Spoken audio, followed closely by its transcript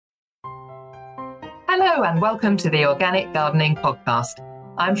Hello and welcome to the Organic Gardening Podcast.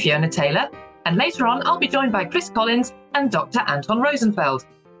 I'm Fiona Taylor, and later on I'll be joined by Chris Collins and Dr. Anton Rosenfeld.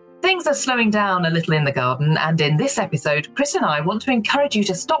 Things are slowing down a little in the garden, and in this episode, Chris and I want to encourage you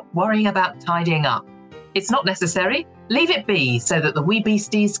to stop worrying about tidying up. It's not necessary. Leave it be so that the wee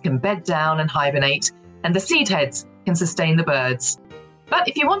beasties can bed down and hibernate, and the seed heads can sustain the birds. But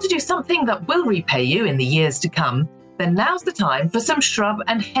if you want to do something that will repay you in the years to come, then now's the time for some shrub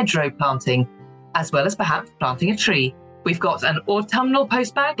and hedgerow planting, as well as perhaps planting a tree. We've got an autumnal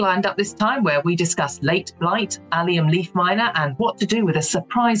postbag lined up this time where we discuss late blight, allium leaf miner, and what to do with a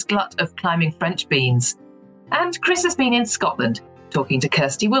surprise glut of climbing French beans. And Chris has been in Scotland talking to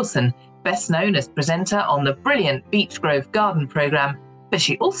Kirsty Wilson, best known as presenter on the brilliant Beechgrove Garden programme, but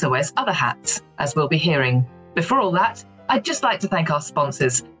she also wears other hats, as we'll be hearing. Before all that, I'd just like to thank our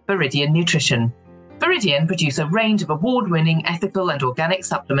sponsors, Viridian Nutrition. Viridian produce a range of award-winning ethical and organic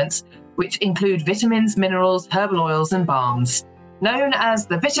supplements which include vitamins, minerals, herbal oils and balms. Known as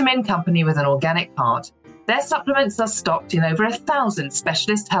the Vitamin Company with an Organic Heart, their supplements are stocked in over 1,000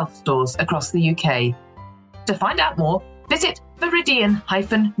 specialist health stores across the UK. To find out more, visit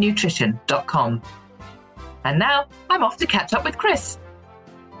viridian-nutrition.com. And now, I'm off to catch up with Chris.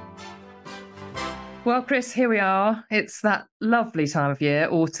 Well, Chris, here we are. It's that lovely time of year,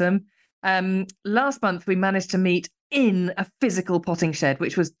 autumn. Last month, we managed to meet in a physical potting shed,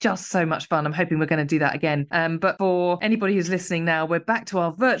 which was just so much fun. I'm hoping we're going to do that again. But for anybody who's listening now, we're back to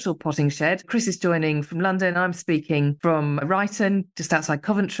our virtual potting shed. Chris is joining from London. I'm speaking from Ryton, just outside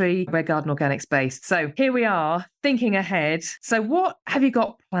Coventry, where Garden Organic's based. So here we are, thinking ahead. So what have you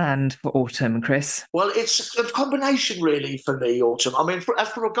got planned for autumn, Chris? Well, it's a combination really for me, autumn. I mean, as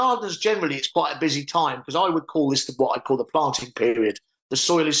for gardeners generally, it's quite a busy time because I would call this what I call the planting period. The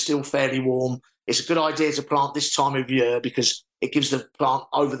soil is still fairly warm. It's a good idea to plant this time of year because it gives the plant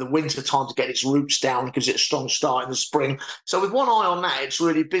over the winter time to get its roots down, gives it a strong start in the spring. So with one eye on that, it's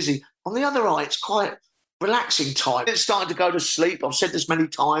really busy. On the other eye, it's quite relaxing time. It's starting to go to sleep. I've said this many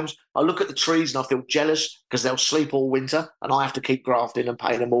times. I look at the trees and I feel jealous because they'll sleep all winter and I have to keep grafting and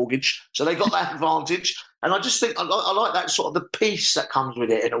paying a mortgage. So they got that advantage. And I just think I like that sort of the peace that comes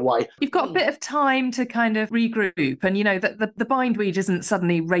with it in a way. You've got a bit of time to kind of regroup and, that the bindweed isn't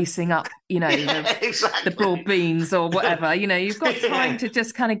suddenly racing up, exactly. the broad beans or whatever. You've got time to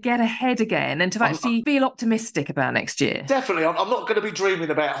just kind of get ahead again and to actually feel optimistic about next year. Definitely. I'm not going to be dreaming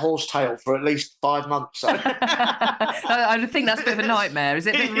about horsetail for at least 5 months. So. I think that's a bit of a nightmare. Is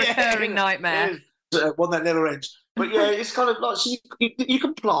it a recurring nightmare? One that never ends. But yeah, it's kind of like, so you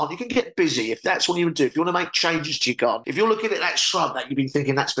can plant, you can get busy if that's what you would do. If you want to make changes to your garden, if you're looking at that shrub that you've been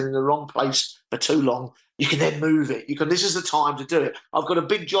thinking that's been in the wrong place for too long, you can then move it. This is the time to do it. I've got a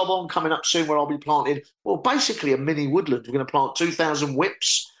big job on coming up soon where I'll be planting, basically a mini woodland. We're going to plant 2,000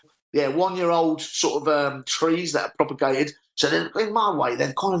 whips. Yeah, 1-year-old sort of trees that are propagated. So then, in my way,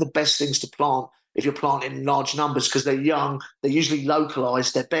 they're kind of the best things to plant if you're planting in large numbers because they're young, they're usually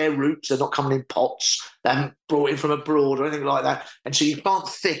localised, they're bare roots, they're not coming in pots, they haven't brought in from abroad or anything like that. And so you plant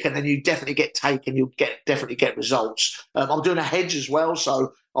thick and then you definitely get take and you'll definitely get results. I'm doing a hedge as well,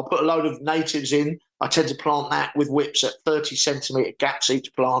 so I'll put a load of natives in. I tend to plant that with whips at 30 centimetre gaps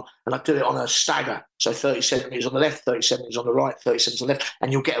each plant, and I do it on a stagger. So 30 centimetres on the left, 30 centimetres on the right, 30 centimetres on the left,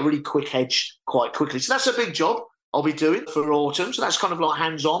 and you'll get a really quick hedge quite quickly. So that's a big job I'll be doing for autumn. So that's kind of like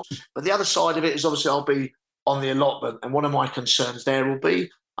hands-on. But the other side of it is obviously I'll be on the allotment. And one of my concerns there will be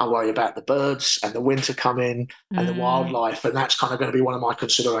I worry about the birds and the winter coming and the wildlife. And that's kind of going to be one of my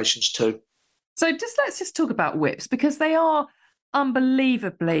considerations too. So let's just talk about whips because they are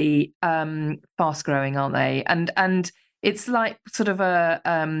unbelievably fast-growing, aren't they? And it's like sort of a...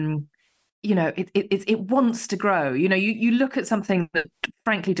 it wants to grow. You look at something that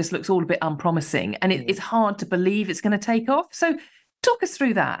frankly just looks all a bit unpromising and it's hard to believe it's going to take off. So talk us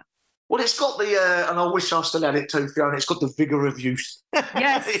through that. Well, it's got the, and I wish I still had it too, Fiona, it's got the vigour of youth.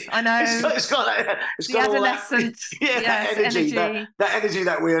 Yes, I know. It's got the adolescent that energy. That energy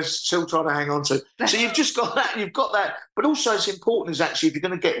that we're still trying to hang on to. So you've just got that, But also it's important is actually if you're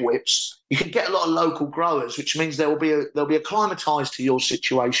going to get whips, you can get a lot of local growers, which means they'll be acclimatised to your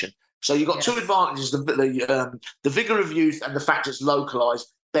situation. So you've got two advantages: the vigour of youth and the fact it's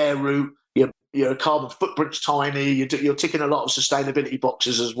localised, bare root. Your carbon footprint's tiny. You're ticking a lot of sustainability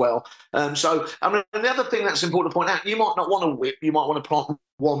boxes as well. So the other thing that's important to point out: you might not want a whip. You might want to plant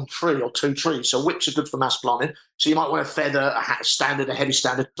 1 tree or 2 trees. So whips are good for mass planting. So you might want a feather, a heavy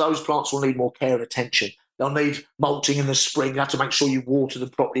standard. Those plants will need more care and attention. They'll need mulching in the spring. You have to make sure you water them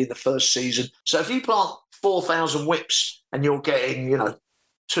properly in the first season. So if you plant 4,000 whips and you're getting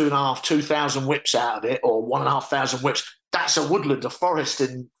 2,000 whips out of it, or 1,500 whips, that's a woodland, a forest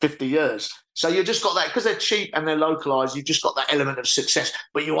in 50 years. So you just got that, because they're cheap and they're localised, you've just got that element of success.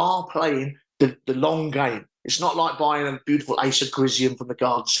 But you are playing the long game. It's not like buying a beautiful Acer Grisium from the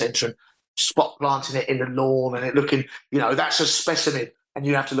garden centre and spot planting it in the lawn and it looking, that's a specimen and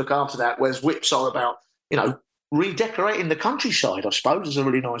you have to look after that. Whereas whips are about, redecorating the countryside, I suppose, is a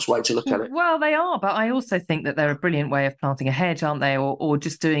really nice way to look at it. Well, they are, but I also think that they're a brilliant way of planting a hedge, aren't they? Or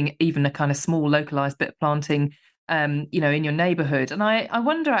just doing even a kind of small localised bit of planting, in your neighbourhood. And I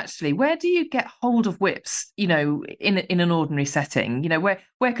wonder, actually, where do you get hold of whips, in an ordinary setting?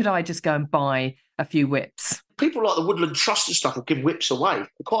 Where could I just go and buy a few whips? People like the Woodland Trust and stuff will give whips away.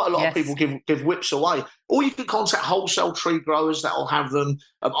 Quite a lot of people give whips away. Or you can contact wholesale tree growers that will have them.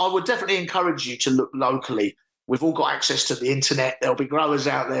 I would definitely encourage you to look locally. We've all got access to the internet. There'll be growers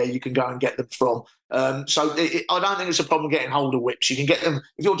out there you can go and get them from. I don't think it's a problem getting hold of whips. You can get them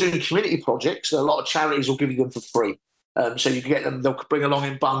if you're doing community projects. A lot of charities will give you them for free. So you can get them. They'll bring along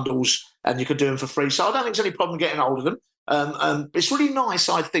in bundles, and you can do them for free. So I don't think there's any problem getting hold of them. It's really nice,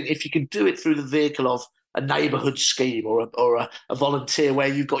 I think, if you can do it through the vehicle of a neighbourhood scheme or a volunteer where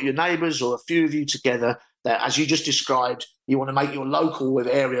you've got your neighbours or a few of you together that, as you just described, you want to make your local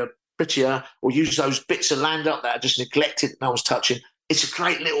area prettier, or use those bits of land up that are just neglected, no one's touching. It's a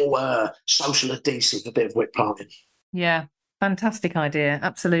great little social adhesive, a bit of whip planting. Yeah, fantastic idea.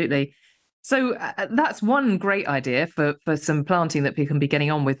 Absolutely. So that's one great idea for some planting that people can be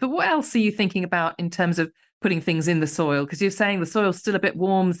getting on with. But what else are you thinking about in terms of putting things in the soil? Because you're saying the soil's still a bit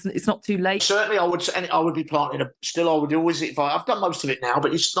warm, it's not too late. Certainly, I would be planting I would always, I've done most of it now,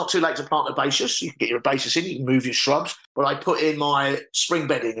 but it's not too late to plant herbaceous. You can get your herbaceous in, you can move your shrubs, but I put in my spring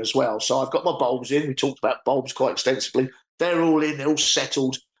bedding as well. So I've got my bulbs in. We talked about bulbs quite extensively. They're all in, they're all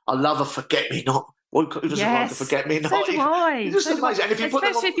settled. I love a forget-me-not. Who doesn't like a forget-me-not? So do I. It's just amazing. And if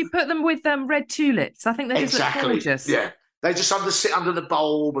you put them with red tulips, I think they just look gorgeous. Yeah. They just sit under the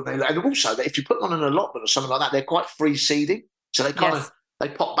bulb, and also if you put them on an allotment or something like that, they're quite free seeding, so they they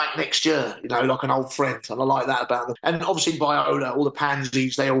pop back next year, like an old friend, and I like that about them. And obviously viola, all the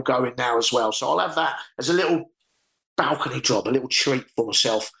pansies, they all go in now as well. So I'll have that as a little balcony job, a little treat for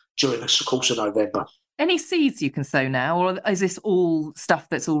myself during the course of November. Any seeds you can sow now, or is this all stuff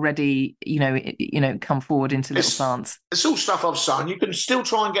that's already, come forward into little plants? It's all stuff I've sown. You can still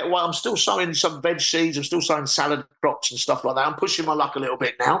try and get away. I'm still sowing some veg seeds. I'm still sowing salad crops and stuff like that. I'm pushing my luck a little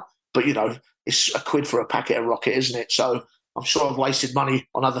bit now, but it's £1 for a packet of rocket, isn't it? So I'm sure I've wasted money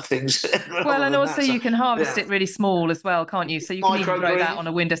on other things. Well, and also you can harvest it really small as well, can't you? So you can even grow that on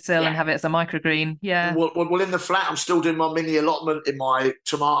a windowsill and have it as a microgreen. Yeah. Well, in the flat, I'm still doing my mini allotment in my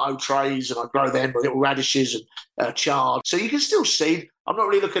tomato trays, and I grow them with little radishes and chard. So you can still seed. I'm not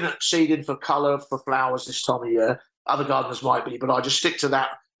really looking at seeding for colour, for flowers this time of year. Other gardeners might be, but I just stick to that.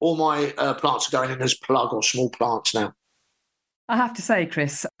 All my plants are going in as plug or small plants now. I have to say,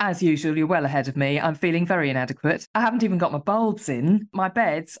 Chris, as usual, you're well ahead of me. I'm feeling very inadequate. I haven't even got my bulbs in. My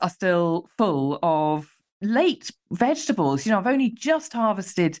beds are still full of late vegetables. I've only just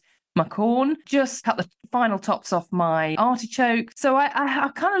harvested my corn, just cut the final tops off my artichoke. So I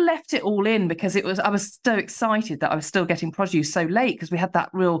kind of left it all in because I was so excited that I was still getting produce so late, because we had that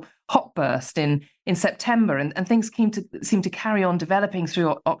real hot burst in September, and things seem to carry on developing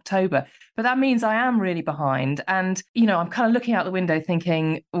through October. But that means I am really behind, and I'm kind of looking out the window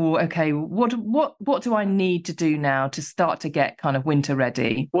thinking, oh, okay, what do I need to do now to start to get kind of winter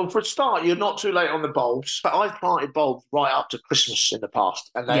ready? Well, for a start, you're not too late on the bulbs. But I've planted bulbs right up to Christmas in the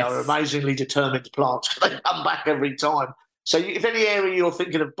past, and they are amazingly determined plants. They come back every time. So if any area you're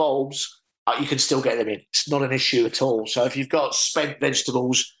thinking of bulbs, you can still get them in. It's not an issue at all. So if you've got spent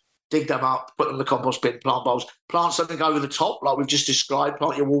vegetables, dig them up, put them in the compost bin, plant bulbs. Plant something over the top, like we've just described.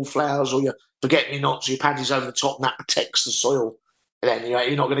 Plant your wallflowers or your forget-me-nots, your pansies over the top, and that protects the soil. And then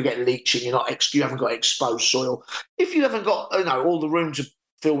you're not going to get leaching. You haven't got exposed soil. If you haven't got all the room to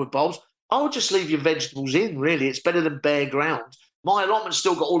fill with bulbs, I would just leave your vegetables in. Really, it's better than bare ground. My allotment's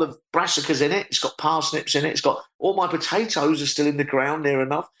still got all the brassicas in it. It's got parsnips in it. It's got all my potatoes are still in the ground near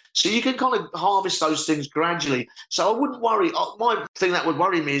enough. So you can kind of harvest those things gradually. So I wouldn't worry. My thing that would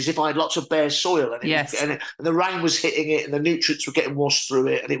worry me is if I had lots of bare soil and the rain was hitting it and the nutrients were getting washed through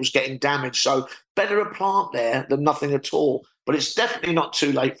it and it was getting damaged. So better a plant there than nothing at all. But it's definitely not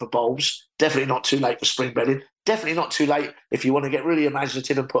too late for bulbs. Definitely not too late for spring bedding. Definitely not too late if you want to get really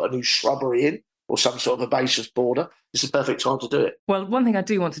imaginative and put a new shrubbery in, or some sort of herbaceous border. It's the perfect time to do it. Well, one thing I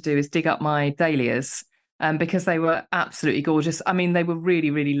do want to do is dig up my dahlias, because they were absolutely gorgeous. I mean, they were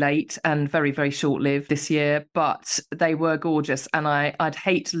really, really late and very, very short-lived this year, but they were gorgeous, and I'd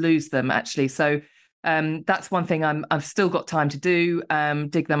hate to lose them, actually. So that's one thing I've still got time to do.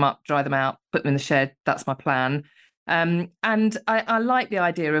 Dig them up, dry them out, put them in the shed. That's my plan. And I like the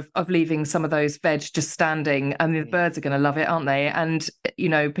idea of leaving some of those veg just standing. I mean, the birds are going to love it, aren't they? And,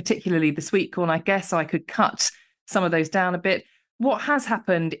 particularly the sweet corn, I guess I could cut some of those down a bit. What has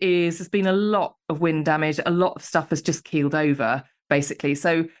happened is there's been a lot of wind damage. A lot of stuff has just keeled over, basically.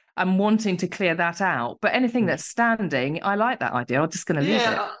 So I'm wanting to clear that out. But anything that's standing, I like that idea. I'm just going to leave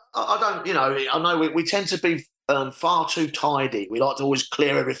it. I don't, I know we tend to be far too tidy. We like to always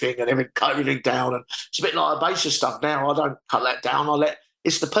clear everything and cut everything down. And it's a bit like herbaceous stuff now. I don't cut that down.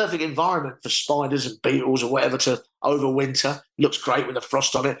 It's the perfect environment for spiders and beetles or whatever to overwinter. Looks great with the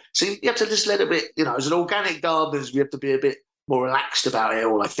frost on it. So you have to just let a bit, as an organic gardener, we have to be a bit more relaxed about it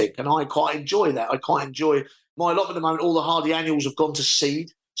all, I think. And I quite enjoy that. I quite enjoy my lot at the moment. All the hardy annuals have gone to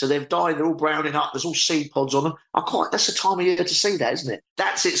seed. So they've died, they're all browning up, there's all seed pods on them. That's the time of year to see that, isn't it?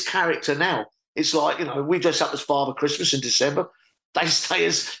 That's its character now. It's like, we dress up as Father Christmas in December. They stay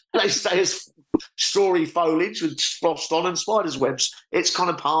as strawy foliage with frost on and spiders' webs. It's kind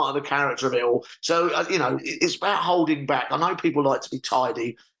of part of the character of it all. So, it's about holding back. I know people like to be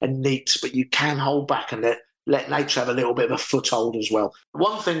tidy and neat, but you can hold back and let nature have a little bit of a foothold as well.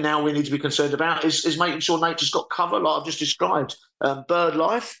 One thing now we need to be concerned about is making sure nature's got cover, like I've just described. Bird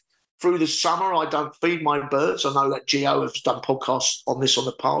life. Through the summer, I don't feed my birds. I know that Geo has done podcasts on this on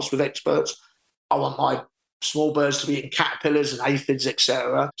the past with experts. I want my small birds to be eating caterpillars and aphids,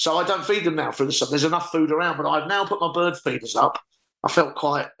 etc. So I don't feed them now through the summer. There's enough food around, but I've now put my bird feeders up. I felt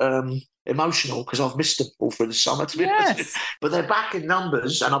quite emotional because I've missed them all through the summer, to be honest. But they're back in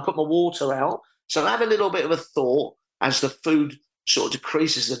numbers, and I put my water out. So have a little bit of a thought as the food sort of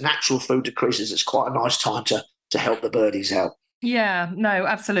decreases, the natural food decreases. It's quite a nice time to help the birdies out. Yeah, no,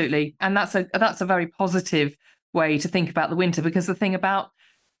 absolutely. And that's a very positive way to think about the winter, because the thing about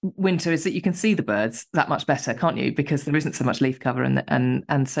winter is that you can see the birds that much better, can't you? Because there isn't so much leaf cover,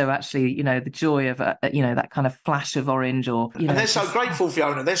 and so actually, the joy of that kind of flash of orange, or and they're so grateful,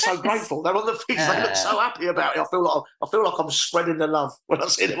 Fiona. They're so grateful. They're on the feeders. They look so happy about it. I feel like I'm spreading the love when I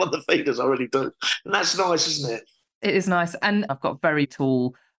see them on the feeders. I really do, and that's nice, isn't it? It is nice, and I've got very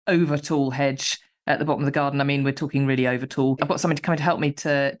tall, over tall hedge at the bottom of the garden. I mean, we're talking really over tall. I've got something to come to help me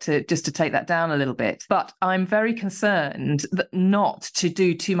to take that down a little bit. But I'm very concerned that not to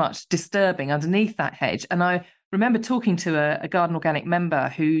do too much disturbing underneath that hedge. And I remember talking to a Garden Organic member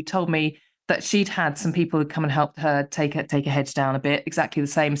who told me that she'd had some people who come and helped her take a hedge down a bit, exactly the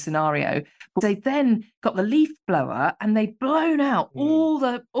same scenario. But they then got the leaf blower and they'd blown out all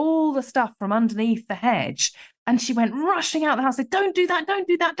the stuff from underneath the hedge. And she went rushing out the house, said, don't do that.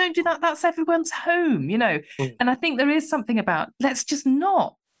 That's everyone's home, And I think there is something about, let's just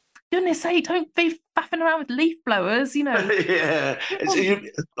not. Goodness sake, don't be faffing around with leaf blowers, Yeah.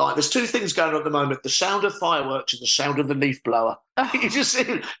 There's two things going on at the moment, the sound of fireworks and the sound of the leaf blower. Oh. You just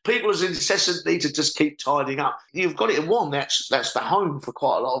see people's incessant need to just keep tidying up. You've got it in one, that's the home for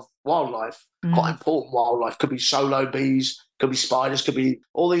quite a lot of wildlife, quite important wildlife. Could be solo bees, could be spiders, could be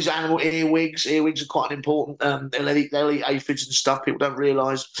all these animal earwigs. Earwigs are quite important. They'll eat aphids and stuff. People don't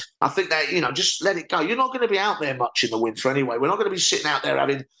realise. I think that, just let it go. You're not going to be out there much in the winter anyway. We're not going to be sitting out there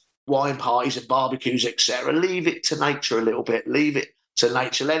having wine parties and barbecues, etc. Leave it to nature a little bit. Leave it to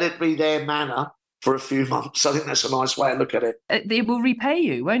nature. Let it be their manna for a few months. I think that's a nice way to look at it. It will repay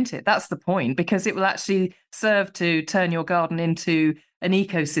you, won't it? That's the point, because it will actually serve to turn your garden into an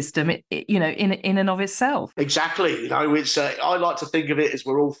ecosystem, in and of itself. Exactly. It's I like to think of it as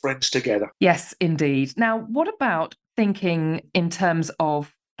we're all friends together. Yes, indeed. Now, what about thinking in terms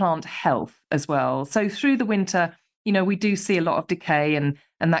of plant health as well? So through the winter, we do see a lot of decay and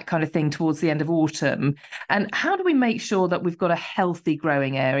that kind of thing towards the end of autumn. And how do we make sure that we've got a healthy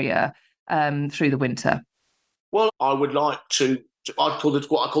growing area through the winter? Well, I would like I'd call it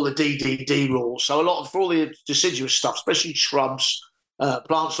what I call the DDD rule. So for all the deciduous stuff, especially shrubs,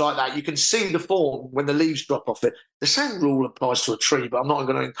 plants like that, you can see the form when the leaves drop off it. The same rule applies to a tree, but I'm not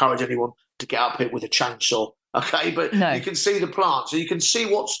going to encourage anyone to get up it with a chainsaw. Okay, but no. You can see the plant, so you can see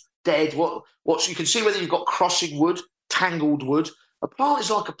what's dead. What you can see whether you've got crossing wood, tangled wood. A plant is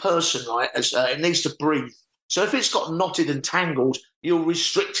like a person, right? It needs to breathe. So if it's got knotted and tangled, you're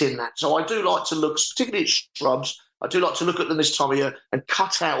restricting that. So I do like to look, particularly at shrubs, I do like to look at them this time of year and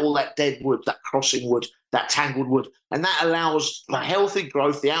cut out all that dead wood, that crossing wood, that tangled wood. And that allows the healthy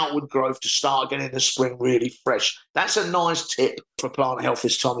growth, the outward growth, to start again in the spring really fresh. That's a nice tip for plant health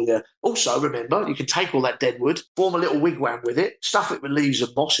this time of year. Also, remember, you can take all that dead wood, form a little wigwam with it, stuff it with leaves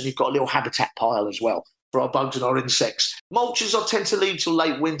and moss, and you've got a little habitat pile as well for our bugs and our insects. Mulches I tend to leave till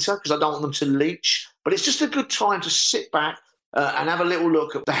late winter because I don't want them to leach. But it's just a good time to sit back and have a little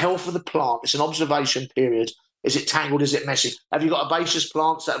look at the health of the plant. It's an observation period. Is it tangled? Is it messy? Have you got herbaceous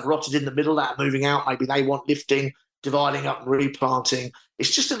plants that have rotted in the middle that are moving out? Maybe they want lifting. dividing up and replanting.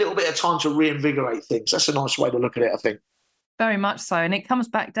 It's just a little bit of time to reinvigorate things. That's a nice way to look at it, I think. Very much so. And it comes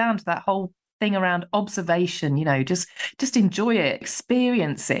back down to that whole thing around observation, just enjoy it,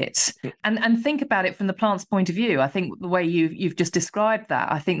 experience it, and think about it from the plant's point of view. I think the way you've just described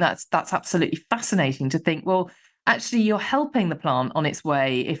that, I think that's absolutely fascinating to think, well, actually you're helping the plant on its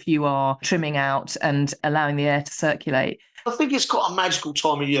way if you are trimming out and allowing the air to circulate. I think it's quite a magical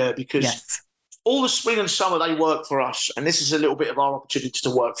time of year because all the spring and summer they work for us, and this is a little bit of our opportunity to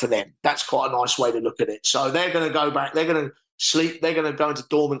work for them. That's quite a nice way to look at it. So they're going to go back, they're going to sleep, they're going to go into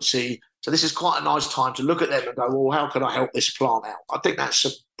dormancy. So this is quite a nice time to look at them and go, well, how can I help this plant out? I think that's a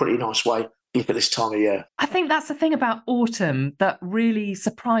pretty nice way to look at this time of year. I think that's the thing about autumn that really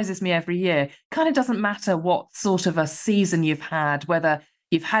surprises me every year. Kind of doesn't matter what sort of a season you've had, whether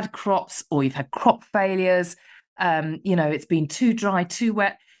you've had crops or you've had crop failures, it's been too dry, too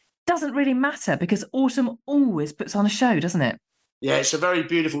wet. Doesn't really matter because autumn always puts on a show, doesn't it? Yeah, it's a very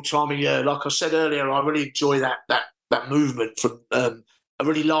beautiful time of year. Like I said earlier, I really enjoy that movement from a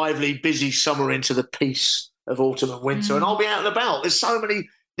really lively, busy summer into the peace of autumn and winter. And I'll be out and about. There's so many,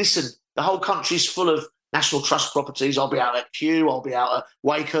 the whole country's full of National Trust properties. I'll be out at Kew, I'll be out at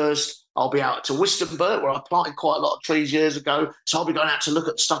Wakehurst, I'll be out to Wistenburt, where I planted quite a lot of trees years ago. So I'll be going out to look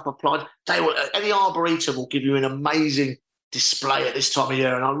at stuff I planted. Any arboretum will give you an amazing display at this time of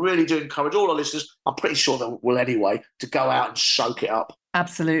year. And I really do encourage all our listeners, I'm pretty sure they will anyway, to go out and soak it up.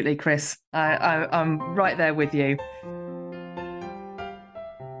 Absolutely, Chris. I'm right there with you.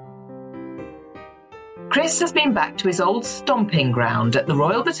 Chris has been back to his old stomping ground at the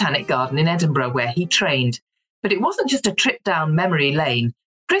Royal Botanic Garden in Edinburgh, where he trained. But it wasn't just a trip down memory lane.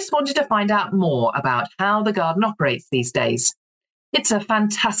 Chris wanted to find out more about how the garden operates these days. It's a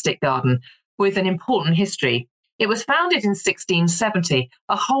fantastic garden with an important history. It was founded in 1670,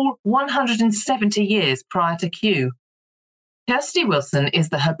 a whole 170 years prior to Kew. Kirsty Wilson is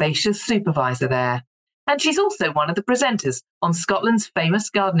the herbaceous supervisor there, and she's also one of the presenters on Scotland's famous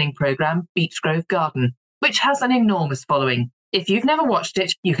gardening programme, Beechgrove Garden, which has an enormous following. If you've never watched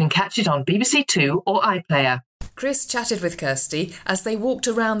it, you can catch it on BBC Two or iPlayer. Chris chatted with Kirsty as they walked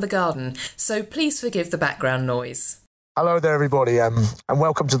around the garden, so please forgive the background noise. Hello there, everybody, and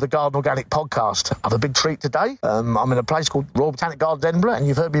welcome to the Garden Organic podcast. I have a big treat today. I'm in a place called Royal Botanic Garden Edinburgh, and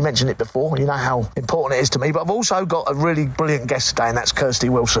you've heard me mention it before. You know how important it is to me, but I've also got a really brilliant guest today, and that's Kirsty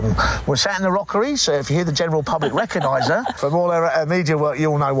Wilson. We're sat in the rockery, so if you hear the general public recognise her from all her media work,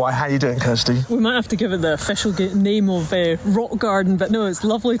 you'll know why. How are you doing, Kirsty? We might have to give it the official name of Rock Garden, but no, it's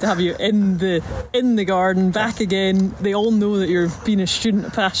lovely to have you in the garden, back again. They all know that you've been a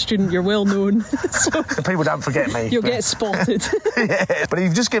past student, you're well known. So the people don't forget me. You'll get spotted. Yeah, but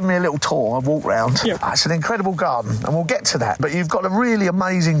you've just given me a little tour, a walk round. Yep. It's an incredible garden, and we'll get to that. But you've got a really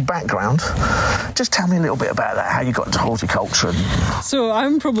amazing background. Just tell me a little bit about that, how you got into horticulture. So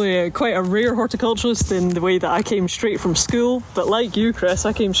I'm probably quite a rare horticulturist in the way that I came straight from school. But like you, Chris,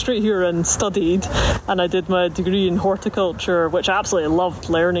 I came straight here and studied, and I did my degree in horticulture, which I absolutely loved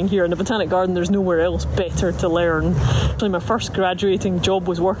learning here. In the Botanic Garden, there's nowhere else better to learn. Actually, my first graduating job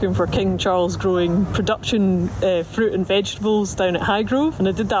was working for King Charles growing production fruit and vegetables down at Highgrove, and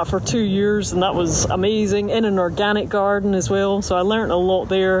I did that for 2 years, and that was amazing, in an organic garden as well, so I learnt a lot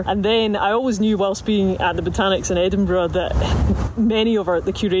there. And then I always knew whilst being at the Botanics in Edinburgh that many of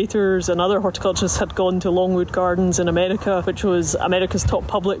the curators and other horticulturists had gone to Longwood Gardens in America, which was America's top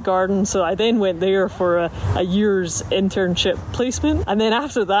public garden, so I then went there for a year's internship placement. And then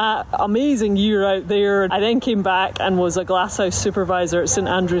after that amazing year out there, I then came back and was a glasshouse supervisor at St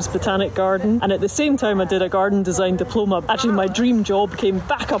Andrew's Botanic Garden, and at the same time I did a garden design diploma. Actually, my dream job came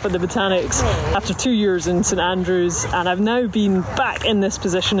back up at the Botanics after 2 years in St Andrews, and I've now been back in this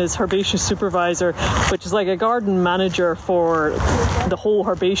position as herbaceous supervisor, which is like a garden manager for the whole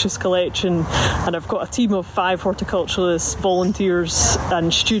herbaceous collection. And I've got a team of 5 horticulturists, volunteers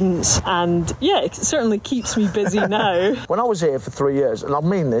and students, and yeah, it certainly keeps me busy now. When I was here for 3 years, and I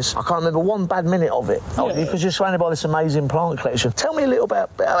mean this, I can't remember one bad minute of it, because you're surrounded by this amazing plant collection. Tell me a little bit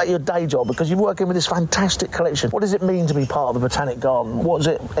about your day job, because you're working with this fantastic collection. What does it mean to be part of the Botanic Garden? What does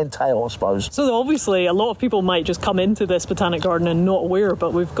it entail, I suppose? So obviously a lot of people might just come into this Botanic Garden and not aware,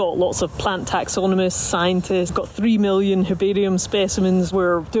 but we've got lots of plant taxonomists, scientists, we've got 3 million herbarium specimens.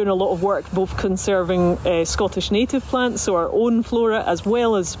 We're doing a lot of work both conserving Scottish native plants, so our own flora, as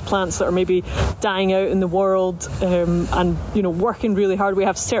well as plants that are maybe dying out in the world, and working really hard. We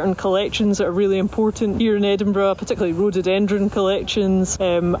have certain collections that are really important here in Edinburgh, particularly rhododendron collections,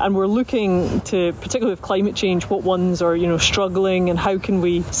 and we're looking to, particularly with climate change, what what ones are, struggling, and how can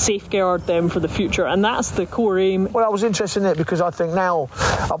we safeguard them for the future. And that's the core aim. Well, I was interested in it because I think now,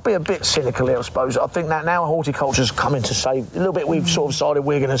 I'll be a bit cynical here, I suppose. I think that now horticulture's coming to save, a little bit we've sort of decided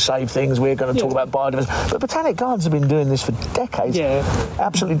we're going to save things, we're going to talk about biodiversity. But botanic gardens have been doing this for decades. Yeah.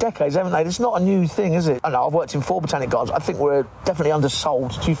 Absolutely decades, haven't they? It's not a new thing, is it? I know, I've worked in 4 botanic gardens. I think we're definitely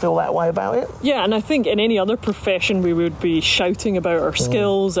undersold. Do you feel that way about it? Yeah, and I think in any other profession we would be shouting about our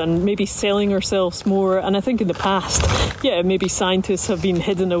skills and maybe selling ourselves more. And I think in the past, maybe scientists have been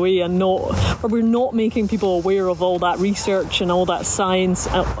hidden away and we're not making people aware of all that research and all that science,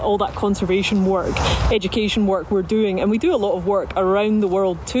 all that conservation work, education work we're doing. And we do a lot of work around the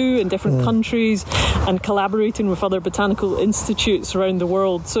world too, in different countries, and collaborating with other botanical institutes around the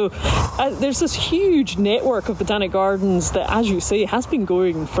world. So there's this huge network of botanic gardens that, as you say, has been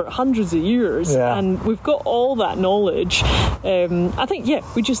going for hundreds of years. Yeah. And we've got all that knowledge. I think,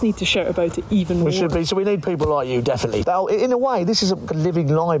 we just need to shout about it even more. We should be. So we need people like you, definitely. Now, in a way, this is a living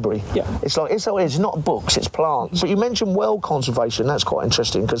library. Yeah. It's not books, it's plants. But you mentioned well conservation. That's quite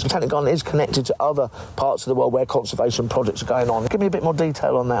interesting because Botanic Garden is connected to other parts of the world where conservation projects are going on. Give me a bit more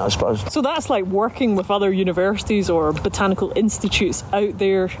detail on that, I suppose. So that's like working with other universities or botanical institutes out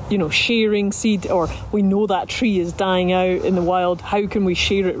there, sharing seed, or we know that tree is dying out in the wild. How can we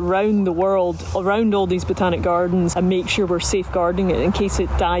share it around the world, around all these botanic gardens, and make sure we're safeguarding it in case it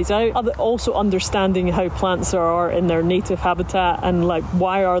dies out? Also understanding how plants are in their native habitat and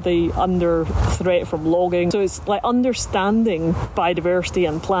why are they under threat from logging. So it's understanding biodiversity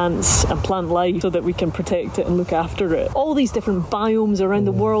and plants and plant life so that we can protect it and look after it. All these different biomes around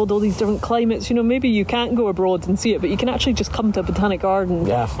the world, all these different climates, maybe you can't go abroad and see it, but you can actually just come to a botanic garden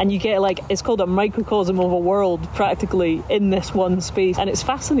and you get it's called a microcosm of a world practically in this one space, and it's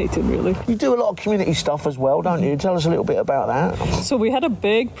fascinating, really. You do a lot of community stuff as well, don't you? Tell us a little bit about that. So we had a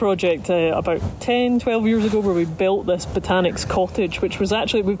big project about 10, 12 years ago where we built this botanics cottage, which was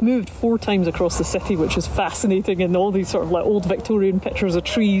actually, we've moved 4 times across the city, which is fascinating, and all these sort of old Victorian pictures of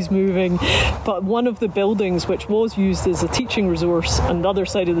trees moving. But one of the buildings which was used as a teaching resource on the other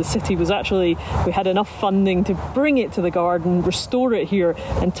side of the city was actually, we had enough funding to bring it to the garden, restore it here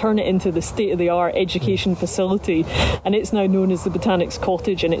and turn it into the state-of-the-art education facility. And it's now known as the Botanics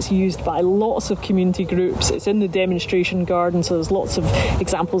Cottage, and it's used by lots of community groups. It's in the demonstration garden, so there's lots of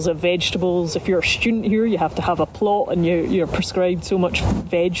examples of vegetables. If you're a student here, you have to have a plot and you're prescribed so much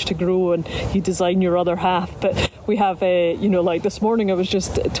veg to grow, and you design your other half. But we have, this morning I was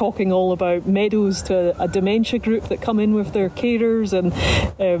just talking all about meadows to a dementia group that come in with their carers, and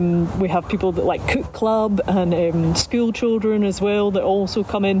we have people that cook club and school children as well that also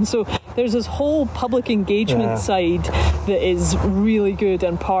come in. So there's this whole public engagement side that is really good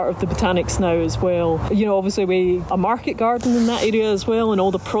and part of the botanics now as well. Obviously we a market garden in that area as well, and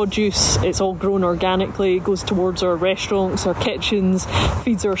all the produce, it's all grown organically. It goes towards our restaurants, our kitchens,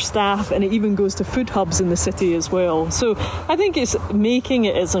 feeds our staff, and it even goes to food hubs in the city as well. So I think it's making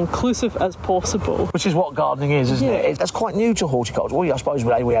it as inclusive as possible. Which is what gardening is, isn't it? That's quite new to horticulture. Well, I suppose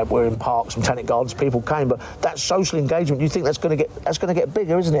we're in parks and botanic gardens, people came, but that social engagement, you think that's going to get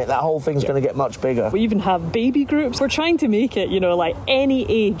bigger, isn't it? That whole thing's going to get much bigger. We even have baby groups. We're trying to make it, any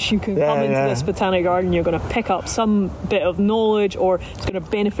age you can come into this botanic garden, you're going to pick up some bit of knowledge, or it's going to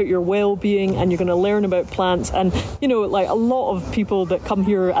benefit your well-being, and you're going to learn about plants. And a lot of people that come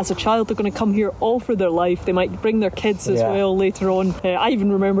here as a child, they're going to come here all through their life. They might bring their kids as well later on. I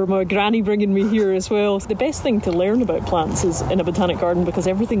even remember my granny bringing me here as well. The best thing to learn about plants is in a botanic garden, because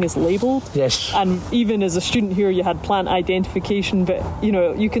everything is labelled. Yes. And even as a student here, you had plant identification, but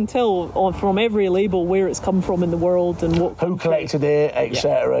you can tell from every label where it's come from in the world and who collected it,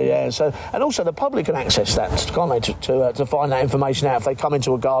 etc. So, and also the public can access that, can't they, to find that information out. If they come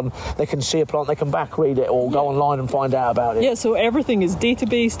into a garden, they can see a plant, they can back read it or go online and find out about it. So everything is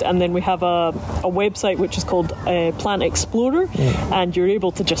data-based, and then we have a website which is called Plant Explorer, and you're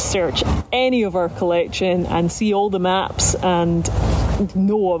able to just search any of our collection and see all the maps and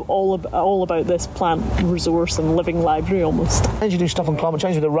know all about this plant resource and living library almost. How did you do stuff on climate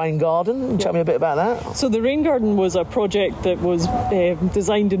change with the rain garden? Tell me a bit about that. So the rain garden was a project that was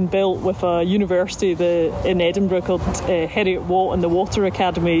designed and built with a university in Edinburgh called Heriot Watt and the Water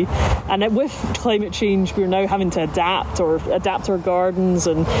Academy, and with climate change we're now having to adapt our gardens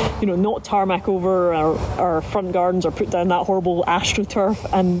and not tarmac over our front gardens or put down that horrible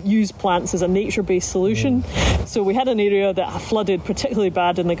astroturf and use plants as a nature-based solution. So we had an area that flooded particularly particularly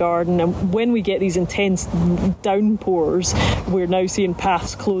bad in the garden. And when we get these intense downpours, we're now seeing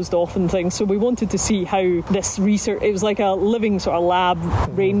paths closed off and things. So we wanted to see how this research, it was like a living sort of lab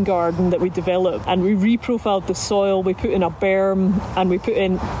rain garden that we developed, and we reprofiled the soil. We put in a berm, and we put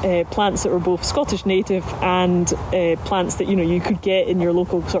in plants that were both Scottish native and plants that you could get in your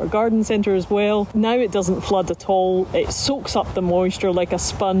local sort of garden centre as well. Now it doesn't flood at all. It soaks up the moisture like a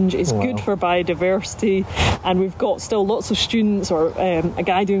sponge. It's good for biodiversity, and we've got still lots of students, or a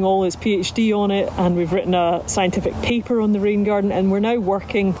guy doing all his PhD on it, and we've written a scientific paper on the rain garden, and we're now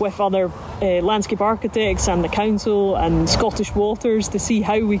working with other landscape architects and the council and Scottish Waters to see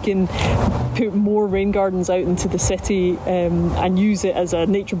how we can put more rain gardens out into the city and use it as a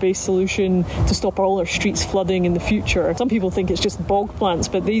nature-based solution to stop all our streets flooding in the future. Some people think it's just bog plants,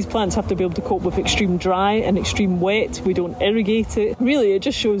 but these plants have to be able to cope with extreme dry and extreme wet. We don't irrigate it. Really, it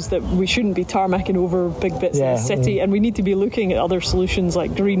just shows that we shouldn't be tarmacking over big bits of the city, and we need to be looking at other solutions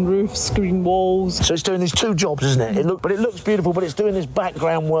like green roofs, green walls. So it's doing these two jobs, isn't it? It looks beautiful, but it's doing this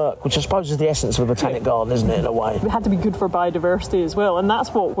background work, which I suppose is the essence of a botanic garden, isn't it, in a way? It had to be good for biodiversity as well, and that's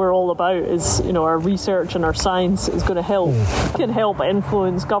what we're all about, is our research and our science is going to help. It can help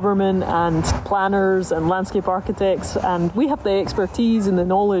influence government and planners and landscape architects, and we have the expertise and the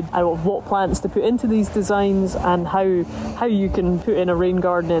knowledge of what plants to put into these designs and how you can put in a rain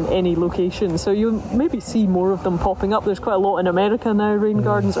garden in any location. So you'll maybe see more of them popping up. There's quite a lot in America now, rain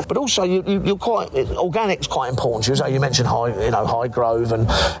gardens. But also, you're quite organic's quite important to you. So you mentioned high grove, and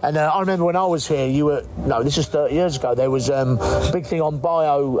I remember when I was here, this is 30 years ago. There was a big thing on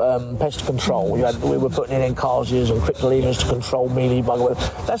pest control. We were putting in encasias and cryptolemus to control mealybug.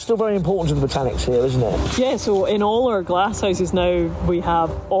 That's still very important to the botanics here, isn't it? Yeah. So in all our glass houses now, we have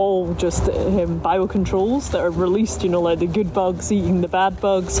all just biocontrols that are released. Like the good bugs eating the bad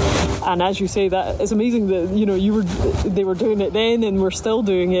bugs, and as you say, that it's amazing that they were doing it then, and we're still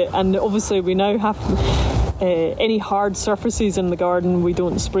doing it. And obviously, we now have any hard surfaces in the garden. We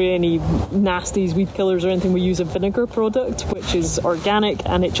don't spray any nasties, weed killers or anything. We use a vinegar product, which is organic,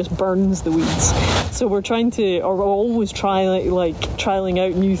 and it just burns the weeds. So we're always trialing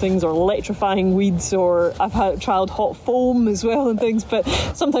out new things, or electrifying weeds, or I've trialed hot foam as well and things, but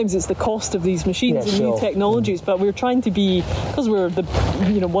sometimes it's the cost of these machines and new technologies. But we're trying to be, because we're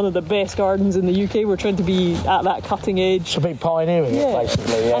one of the best gardens in the UK, we're trying to be at that cutting edge. To be pioneering it,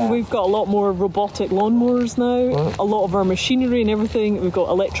 basically, yeah. And we've got a lot more robotic lawnmowers now. A lot of our machinery and everything, we've got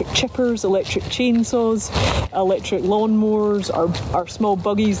electric chippers, electric chainsaws, electric lawnmowers. Our small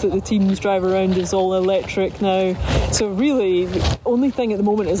buggies that the teams drive around is all electric now. So really, the only thing at the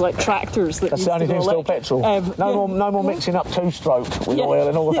moment is like tractors. That's the only thing still petrol. No more mixing up two-stroke with oil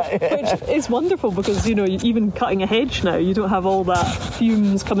and all that. Which is wonderful, because even cutting a hedge now, you don't have all that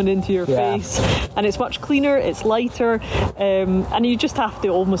fumes coming into your face, and it's much cleaner, it's lighter, and you just have to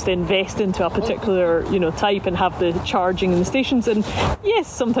almost invest into a particular type and have the charging in the stations. And yes,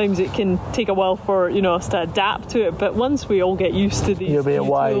 sometimes it can take a while for us to adapt to it, but once we all get used to these tools,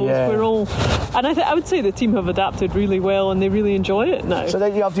 we're all, and I would say the team have adapted really well, and they really enjoy it now. So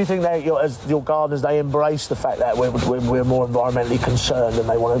do you think that as your gardeners, they embrace the fact that we're more environmentally concerned and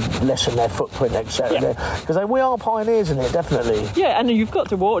they want to lessen their footprint, etc.? Because we are pioneers in it, definitely. Yeah, and you've got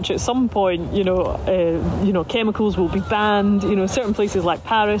to watch at some point. Chemicals will be banned. Certain places like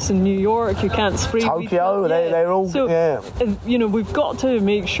Paris and New York, you can't spray. Tokyo, they're all. So, we've got to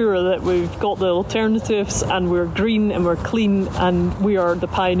make sure that we've got the alternatives, and we're green and we're clean, and we are the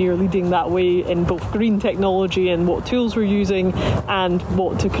pioneer leading that way in both green technology and what tools we're using, and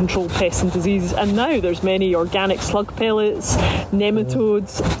what to control pests and diseases. And now there's many organic slug pellets,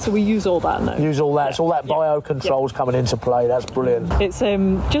 nematodes, so we use all that now. It's all that biocontrols coming into play. That's brilliant. It's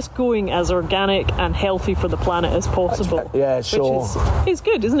just going as organic and healthy for the planet as possible. Yeah, sure. It's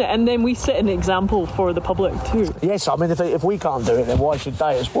good, isn't it? And then we set an example for the public too. Yes, I mean, if we can't do it, then why should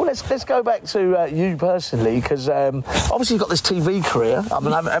they? Well, let's go back to you personally, because obviously you've got this TV career. I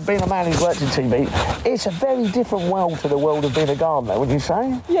mean, being a man who's worked in TV, it's a very different world to the world of being a gardener, wouldn't you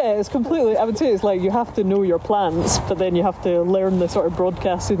say? Yeah, it's completely. I would say it's like you have to know your plants, but then you have to learn the sort of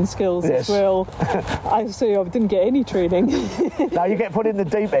broadcasting skills as well. I say I didn't get any training. No, you get put in the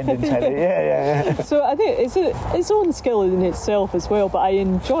deep end in telly. Yeah. So I think it's its own skill in itself as well, but I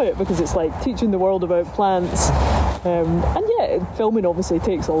enjoy it because it's like teaching the world about plants. And yeah, filming obviously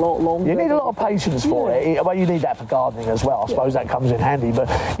takes a lot longer. You need a lot of patience for it. Well, you need that for gardening as well. I suppose that comes in handy, but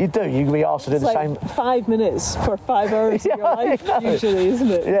you can be asked to do the same. 5 minutes for 5 hours of your life, usually,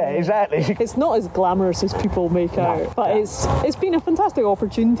 isn't it? Yeah, exactly. It's not as glamorous as people make out, but it's been a fantastic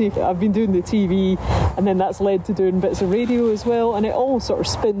opportunity. I've been doing the TV, and then that's led to doing bits of radio as well, and it all sort of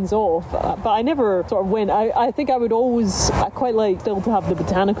spins off. But I never sort of went. I think I quite like still to have the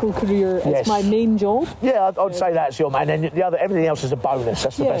botanical career as my main job. Yeah, I'd say that's your main. And everything else is a bonus.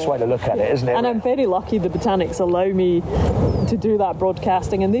 That's the best way to look at it, isn't it? And I'm very lucky the Botanics allow me to do that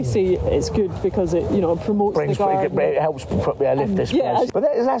broadcasting, and they say it's good because it promotes the garden. It helps lift this place. But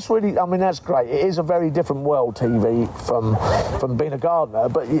that's really, that's great. It is a very different world, TV, from being a gardener.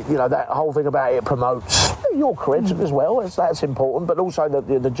 But that whole thing about it promotes your career as well. That's important. But also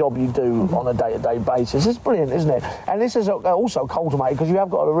the job you do on a day-to-day basis. It's brilliant, isn't it? And this is also cultivated because you have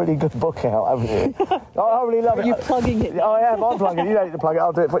got a really good book out, haven't you? I really love it. Are you plugging it? I am. I'm plugging it. You don't need to plug it.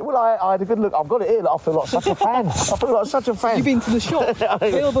 I'll do it for you. Well, I had a good look. I've got it here. I feel like such a fan. You've been to the shop.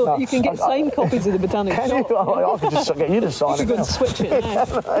 Available. No, you can get signed copies of the Botanic shop. I could just get you to sign it. You could go and switch it now.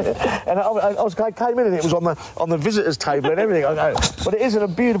 And I came in and it was on the visitors' table and everything. I go, but it is a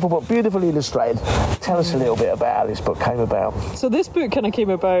beautiful book, beautifully illustrated. Tell us a little bit about how this book came about. So this book kind of came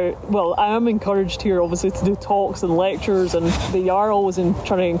about. Well, I am encouraged here, obviously, to do talks and lectures, and they are always trying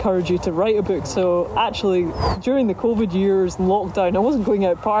to encourage you to write a book. So actually, during the COVID years and lockdown, I wasn't going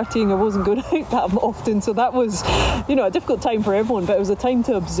out partying. I wasn't going out that often. So that was, a difficult time for everyone. But it was a time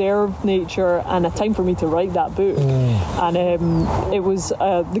to observe nature and a time for me to write that book. And it was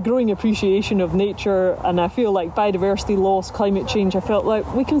the growing appreciation of nature. And I feel like biodiversity loss, climate change, I felt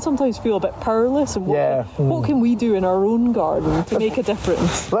like we can sometimes feel a bit powerless. And what can we do in our own garden to make a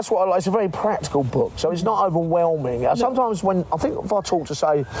difference? That's what I like. It's a very practical book, so it's not overwhelming. No. Sometimes if I talk to,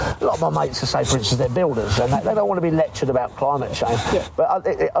 say, a lot of my mates, for instance, they're builders, and they don't want to be lectured about climate change. Yeah. But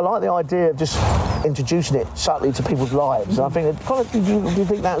I like the idea of just introducing it subtly to people's lives. And I think, do you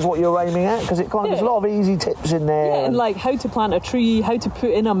think that's what you're aiming at? Because there's a lot of easy tips in there. Yeah, and like how to plant a tree, how to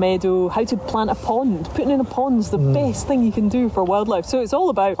put in a meadow, how to plant a pond. Putting in a pond's the best thing you can do for wildlife. So it's all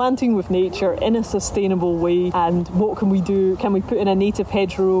about planting with nature in a sustainable way, and what can we do? Can we put in a native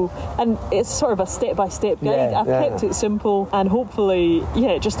hedgerow? And it's sort of a step-by-step guide. I've kept it simple, and hopefully,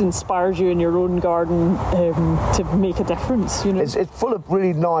 it just inspires you in your own garden to make a difference. It's full of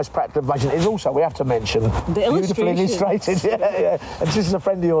really nice practical information. It's also, we have to mention, the beautifully illustrated. Yeah. And this is a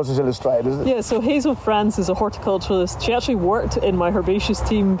friend of yours who's illustrated, isn't it? Yeah, so Hazel France is a horticulturalist. She actually worked in my herbaceous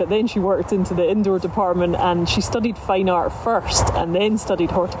team, but then she worked into the indoor department, and she studied fine art first and then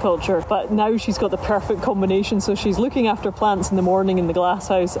studied horticulture. But now she's got the perfect combination. So she's looking after plants in the morning in the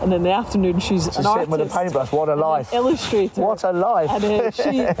glasshouse, and in the afternoon she's an artist. Sitting with a paintbrush. What a life. Illustrator. What a life. And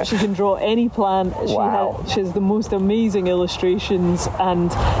she can draw any plant. She has the most amazing illustrations,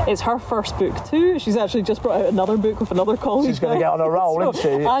 and it's her first book too. She's actually just brought out another book with another colleague. She's going to get on a roll, isn't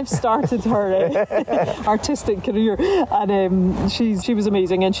she? I've started her artistic career, and she was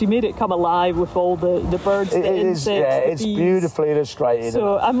amazing, and she made it come alive with all the birds, the insects, it's beautifully illustrated.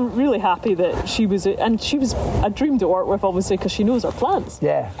 So I'm really happy that she was a dream to work with, obviously, because she knows her plants.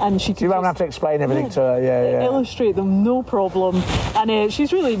 Yeah, and she you won't have to explain everything to her. Yeah. Illustrate them, no problem. And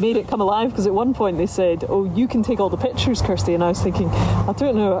she's really made it come alive, because at one point they said, "Oh, you can take all the pictures, Kirsty." And I was thinking, I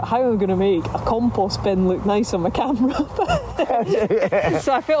don't know how I'm going to make a compost bin look nice on my camera.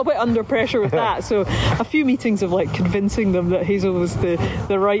 So I felt a bit under pressure with that. So a few meetings of convincing them that Hazel was the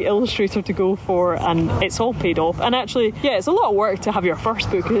right illustrator to go for, and it's all paid off. And actually, it's a lot of work to have your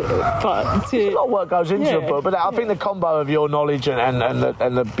first book, but a lot of work goes into a book. But I think the combo of your knowledge and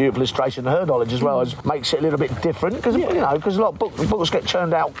the beautiful illustration of her knowledge as well makes it a little bit different, because because a lot of books get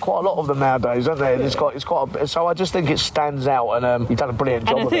churned out, quite a lot of them nowadays, don't they? And so I just think it stands out, and you've done a brilliant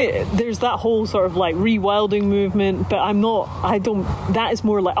job. And I think there's that whole sort of rewilding movement, but that is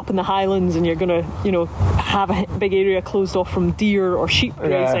more up in the Highlands, and you're going to have a big area closed off from deer or sheep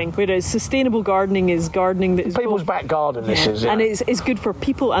grazing, whereas sustainable gardening is gardening that is people's back garden. This is, and it's good for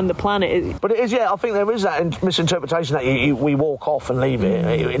people and the planet. But it is, I think there is that misinterpretation that we walk off and leave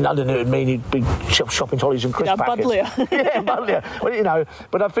it. In London, it would mean you'd be shopping trolleys and crisp packets. Budlier. Well,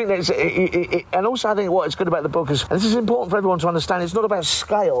 but I think that's and also I think what's good about the book is, and this is important for everyone to understand, it's not about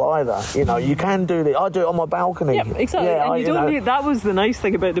scale either. You can do that. I do it on my balcony. Yeah, exactly. Yeah, and you don't need, that was the nice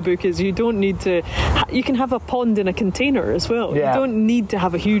thing about the book, is you don't need to, you can have a pond in a container as well. Yeah. You don't need to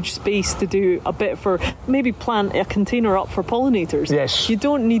have a huge space to do a bit for, maybe plant a container up for pollinators. Yes. You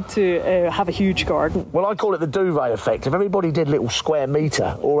don't need to have a huge garden. Well, I call it the duvet effect. If everybody did little square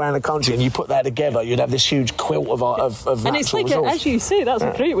metre all around the country and you put that together, you'd have this huge quilt of and it's like, resource. as you say, that's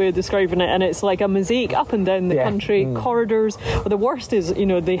a great way of describing it, and it's like a mosaic up and down the country, corridors. But the worst is,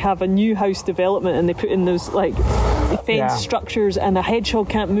 they have a new house development and they put in those like fence structures, and the hedgehog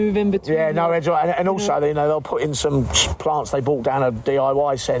can't move in between. Yeah, no, hedgehog, and also they'll put in some plants they bought down a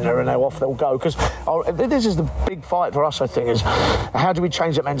DIY centre, and off they'll go. Because this is the big fight for us, I think, is how do we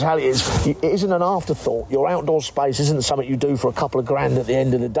change that mentality? It isn't an afterthought. Your outdoor space isn't something you do for a couple of grand at the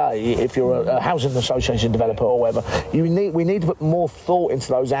end of the day. If you're a housing association developer or whatever, we need to put more thought into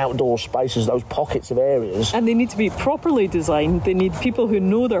those outdoor spaces, those pockets of areas. And they need to be properly designed. They need people who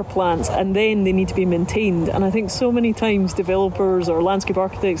know their plants, and then they need to be maintained. And I think so many times developers or landscape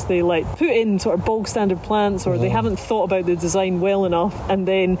architects, they like put in sort of bog standard plants, or they haven't thought about the design well enough, and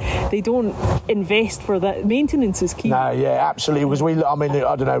then they don't invest for that. Maintenance is key. No, yeah, absolutely. Because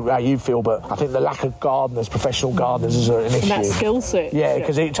I don't know how you feel, but I think the lack of gardeners, professional gardeners, is an issue. And that skill set. Yeah,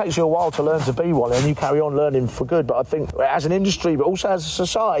 because it takes you a while to learn to be one, and you carry on learning for good. But I think as an industry, but also as a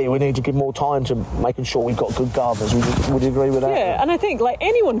society, we need to give more time to making sure we've got good gardeners. Would you agree with that? Yeah, and I think like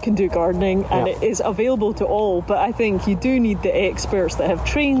anyone can do gardening, and it is available to all, but I think you do need the experts that have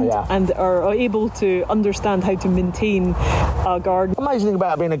trained and are able to understand how to maintain a garden. The amazing thing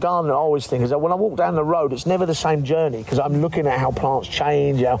about being a gardener, I always think, is that when I walk down the road, it's never the same journey, because I'm looking at how plants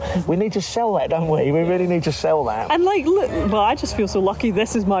change. We need to sell that, don't we? We really need to sell that. And like, look, well, I just feel so lucky.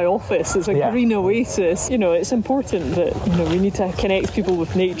 This is my office. It's a green oasis. It's important that we need to connect people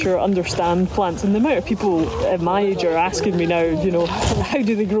with nature, understand plants. And the amount of people at my age are asking me now, how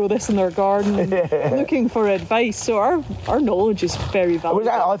do they grow this in their garden? Looking for advice. So our knowledge is very valuable.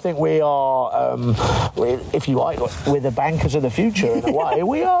 I think we are, if you like, we're the bankers of the future in a way.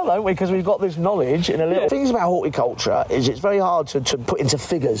 We are, don't we? Because we've got this knowledge in a little. Things about horticulture is it's very hard to put into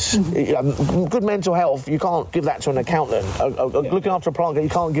figures. Good mental health, you can't give that to an accountant. Looking after a plant, you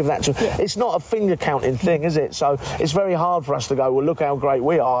can't give that to. It's not a finger counting thing, is it? So it's very hard for us to go, well, look how great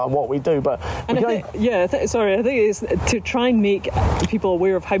we are and what we do. But I think it's to try and make people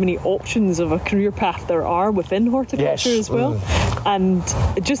aware of how many options of a career path there are within horticulture as well, and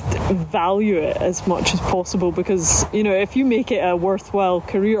just value it as much as possible, because if you make it a worthwhile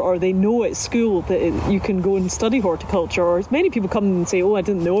career, or they know at school that you can go and study horticulture, or many people come and say, I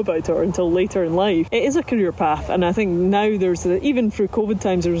didn't know about it until later in life. It is a career path, and I think now there's even through COVID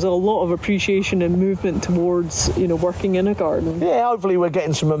times, there's a lot of appreciation and movement towards working in a garden. Yeah, hopefully we're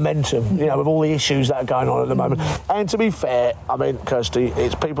getting some momentum, with all the issues that are going on at the moment. And to be fair, Kirsty,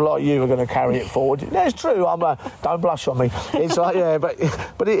 it's people like you who are going to carry it forward. Yeah, it's true. Don't blush on me. It's like,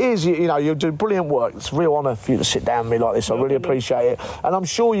 but it is. You do brilliant work. It's a real honour for you to sit down with me like this. I really appreciate it, and I'm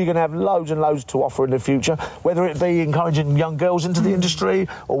sure you're going to have loads and loads to offer in the future. Whether it be encouraging young girls into the industry,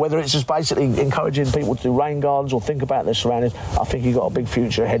 or whether it's just basically encouraging people to do rain gardens or think about their surroundings, I think you've got a big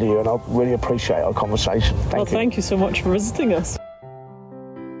future ahead of you, and I really appreciate our conversation. Thank you so much for visiting us.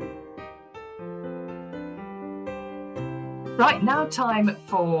 Right, now time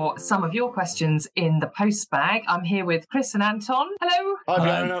for some of your questions in the postbag. I'm here with Chris and Anton. Hello. Hi,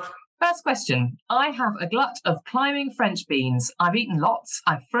 Fiona. First question. I have a glut of climbing French beans. I've eaten lots,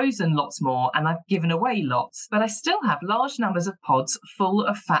 I've frozen lots more, and I've given away lots, but I still have large numbers of pods full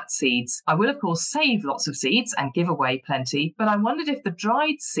of fat seeds. I will, of course, save lots of seeds and give away plenty, but I wondered if the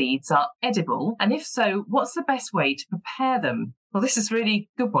dried seeds are edible, and if so, what's the best way to prepare them? Well, this is a really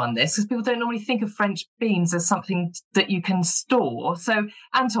good one, because people don't normally think of French beans as something that you can store. So,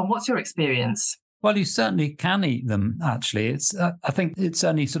 Anton, what's your experience? Well, you certainly can eat them, actually. I think it's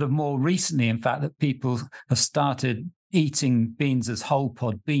only sort of more recently, in fact, that people have started eating beans as whole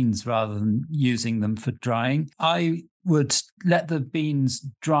pod beans rather than using them for drying. I would let the beans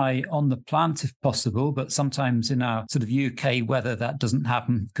dry on the plant if possible, but sometimes in our sort of UK weather, that doesn't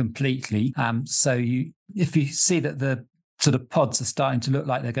happen completely. If you see that the sort of pods are starting to look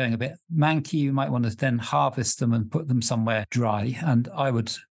like they're going a bit manky, you might want to then harvest them and put them somewhere dry. And I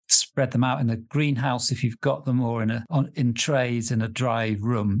would spread them out in a greenhouse if you've got them, or in trays in a dry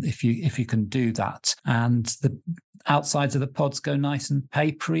room if you can do that. And the outsides of the pods go nice and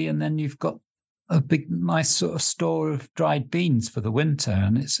papery, and then you've got a big, nice sort of store of dried beans for the winter.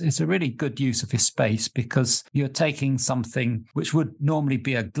 And it's a really good use of your space, because you're taking something which would normally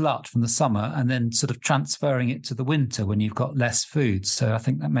be a glut from the summer and then sort of transferring it to the winter when you've got less food. So I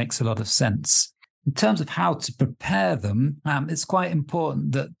think that makes a lot of sense. In terms of how to prepare them, it's quite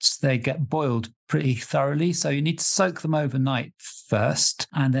important that they get boiled pretty thoroughly. So you need to soak them overnight first,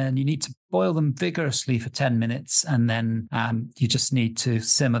 and then you need to boil them vigorously for 10 minutes, and then you just need to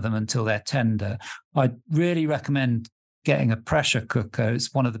simmer them until they're tender. I'd really recommend getting a pressure cooker.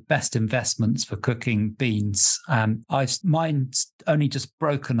 It's one of the best investments for cooking beans. Mine's only just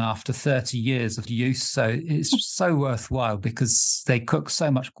broken after 30 years of use, so it's so worthwhile because they cook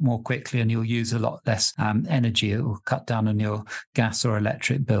so much more quickly and you'll use a lot less energy. It will cut down on your gas or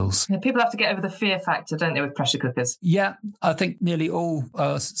electric bills. Yeah, people have to get over the fear factor, don't they, with pressure cookers? Yeah, I think nearly all,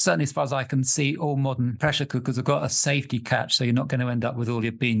 certainly as far as I can see, all modern pressure cookers have got a safety catch, so you're not going to end up with all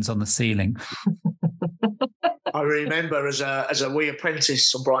your beans on the ceiling. I remember as a wee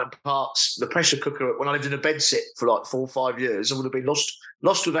apprentice on Brighton Parks, the pressure cooker, when I lived in a bedsit for like 4 or 5 years, I would have been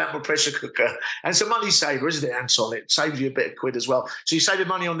lost without my pressure cooker. And it's a money saver, isn't it, Anton? It saves you a bit of quid as well. So you're saving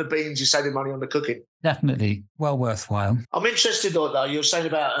money on the beans, you're saving money on the cooking. Definitely. Well worthwhile. I'm interested, though, you were saying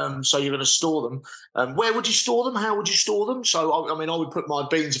about, so you're going to store them. Where would you store them? How would you store them? So, I would put my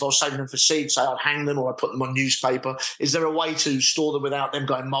beans, if I was saving them for seed, say I'd hang them or I'd put them on newspaper. Is there a way to store them without them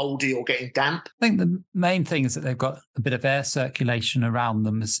going mouldy or getting damp? I think the main thing is that they've got a bit of air circulation around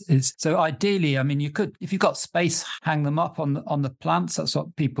them. So ideally, you could, if you've got space, hang them up on the plants. That's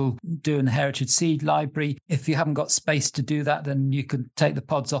what people do in the Heritage Seed Library. If you haven't got space to do that, then you could take the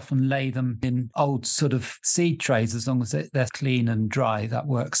pods off and lay them in old sort of seed trays. As long as they're clean and dry, that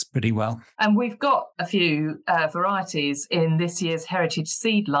works pretty well. And we've got a few varieties in this year's Heritage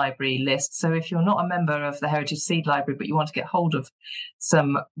Seed Library list. So if you're not a member of the Heritage Seed Library, but you want to get hold of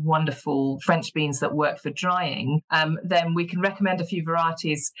some wonderful French beans that work for drying, then we can recommend a few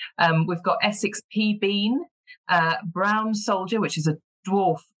varieties. We've got Essex pea bean, brown soldier, which is a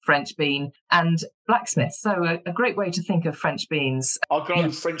dwarf French bean, and blacksmith. So a great way to think of French beans. I grow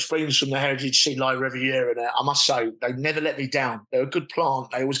French beans from the Heritage Seed Library every year, and I must say, they never let me down. They're a good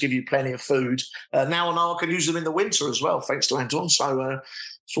plant. They always give you plenty of food. Now I know I can use them in the winter as well, thanks to Anton. So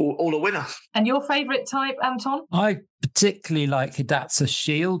it's all a winner. And your favourite type, Anton? I particularly like Hidatsa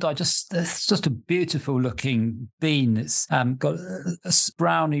Shield. It's just a beautiful looking bean. It's got a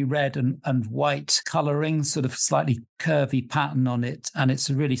browny red and white colouring, sort of slightly curvy pattern on it, and it's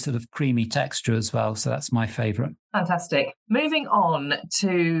a really sort of creamy texture as well. So that's my favourite. Fantastic. Moving on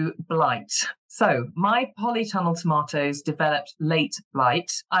to blight. So my polytunnel tomatoes developed late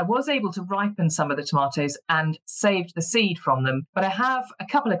blight. I was able to ripen some of the tomatoes and saved the seed from them, but I have a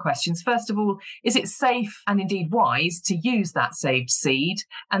couple of questions. First of all, is it safe and indeed wise to use that saved seed?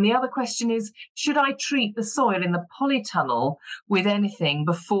 And the other question is, should I treat the soil in the polytunnel with anything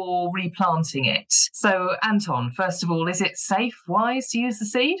before replanting it? So Anton, first of all, is it safe, wise to use the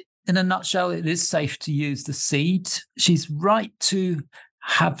seed? In a nutshell, it is safe to use the seed. She's right to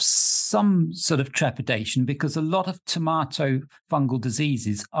have some sort of trepidation because a lot of tomato fungal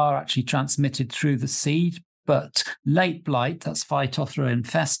diseases are actually transmitted through the seed. But late blight, that's Phytophthora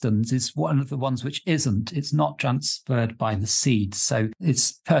infestans, is one of the ones which isn't. It's not transferred by the seed. So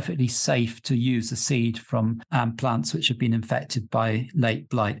it's perfectly safe to use the seed from plants which have been infected by late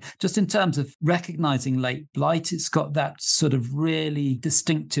blight. Just in terms of recognizing late blight, it's got that sort of really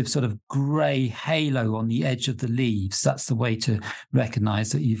distinctive sort of grey halo on the edge of the leaves. That's the way to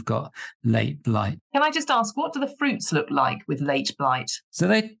recognize that you've got late blight. Can I just ask, what do the fruits look like with late blight? So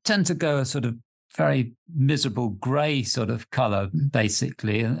they tend to go a sort of very miserable grey sort of colour,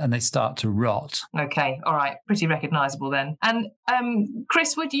 basically, and they start to rot. Okay, all right, pretty recognisable then. And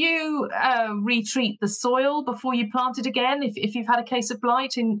Chris, would you retreat the soil before you plant it again if you've had a case of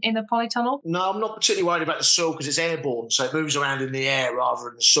blight in a polytunnel? No, I'm not particularly worried about the soil because it's airborne, so it moves around in the air rather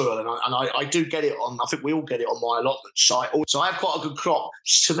than the soil. And I do get it on, I think we all get it on my allotment site. So I have quite a good crop.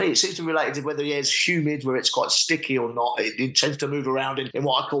 To me, it seems to be related to whether the air's humid, where it's quite sticky or not. It tends to move around in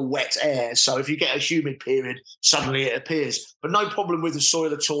what I call wet air. So if you get a humid period, suddenly it appears. But no problem with the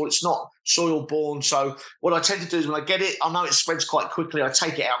soil at all. It's not soil borne. So what I tend to do is when I get it, I know it spreads quite quickly. I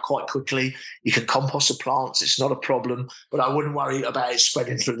take it out quite quickly. You can compost the plants. It's not a problem, but I wouldn't worry about it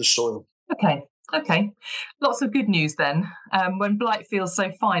spreading through the soil. Okay. Lots of good news then, when blight feels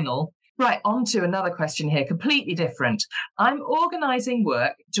so final. Right, on to another question here, completely different. I'm organising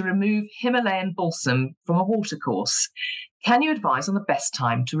work to remove Himalayan balsam from a watercourse. Can you advise on the best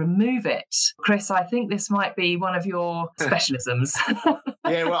time to remove it? Chris, I think this might be one of your specialisms.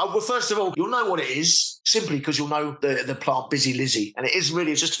 Yeah, well, first of all, you'll know what it is simply because you'll know the plant Busy Lizzie. And it is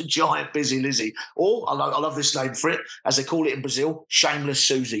really just a giant Busy Lizzie. Or, I love this name for it, as they call it in Brazil, Shameless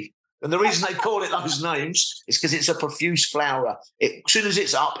Susie. And the reason they call it those names is because it's a profuse flower. As soon as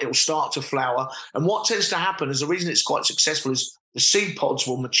it's up, it will start to flower. And what tends to happen is the reason it's quite successful is the seed pods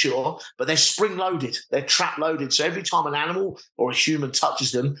will mature, but they're spring-loaded. They're trap-loaded. So every time an animal or a human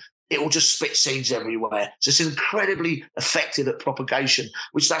touches them, it will just spit seeds everywhere. So it's incredibly effective at propagation,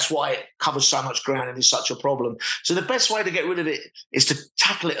 which that's why it covers so much ground and is such a problem. So the best way to get rid of it is to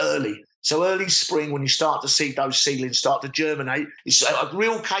tackle it early. So early spring, when you start to see those seedlings start to germinate, it's a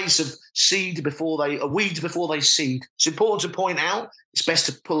real case of weed before they seed. It's important to point out it's best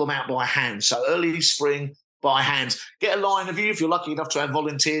to pull them out by hand. So early spring, by hand. Get a line of view if you're lucky enough to have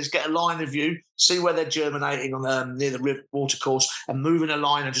volunteers. Get a line of view, see where they're germinating on near the watercourse, and move in a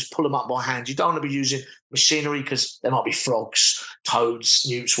line and just pull them up by hand. You don't want to be using machinery because there might be frogs, toads,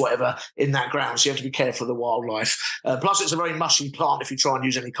 newts, whatever in that ground. So you have to be careful of the wildlife. Plus, it's a very mushy plant if you try and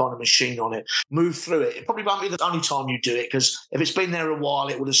use any kind of machine on it. Move through it. It probably won't be the only time you do it because if it's been there a while,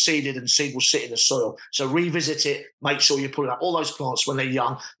 it would have seeded and seed will sit in the soil. So revisit it. Make sure you're pulling up all those plants when they're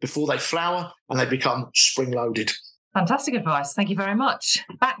young before they flower and they become spring-loaded. Fantastic advice. Thank you very much.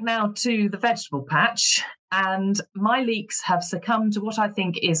 Back now to the vegetable patch. And my leeks have succumbed to what I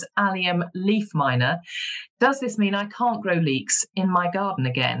think is allium leaf miner. Does this mean I can't grow leeks in my garden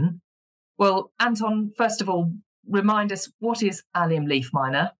again? Well, Anton, first of all, remind us, what is allium leaf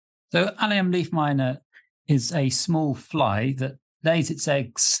miner? So allium leaf miner is a small fly that lays its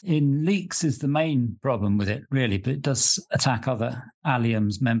eggs in leeks is the main problem with it, really, but it does attack other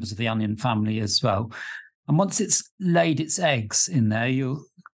alliums, members of the onion family as well. And once it's laid its eggs in there, you'll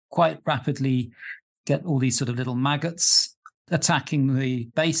quite rapidly get all these sort of little maggots attacking the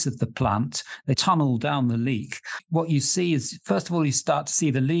base of the plant. They tunnel down the leek. What you see is, first of all, you start to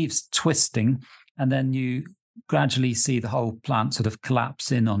see the leaves twisting, and then you gradually see the whole plant sort of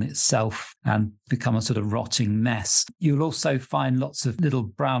collapse in on itself and become a sort of rotting mess. You'll also find lots of little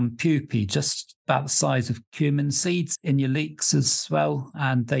brown pupae, just about the size of cumin seeds, in your leeks as well,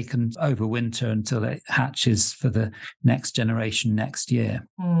 and they can overwinter until it hatches for the next generation next year.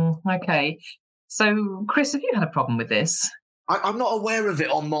 Okay. So, Chris, have you had a problem with this? I'm not aware of it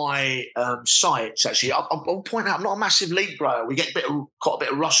on my sites, actually. I'll point out I'm not a massive leek grower. We get quite a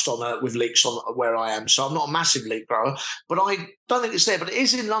bit of rust on with leeks on where I am, so I'm not a massive leek grower. But I don't think it's there. But it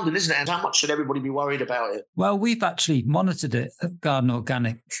is in London, isn't it? And how much should everybody be worried about it? Well, we've actually monitored it at Garden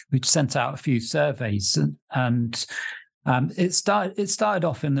Organic. We've sent out a few surveys, and it started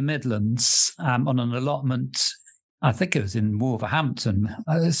off in the Midlands on an allotment. I think it was in Wolverhampton.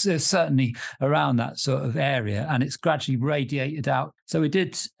 It's certainly around that sort of area, and it's gradually radiated out. So we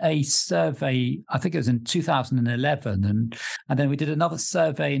did a survey, I think it was in 2011, and then we did another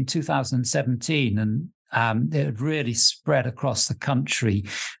survey in 2017, and it had really spread across the country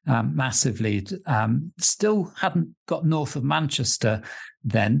massively. Still hadn't got north of Manchester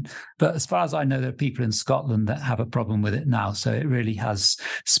then, but as far as I know, there are people in Scotland that have a problem with it now. So it really has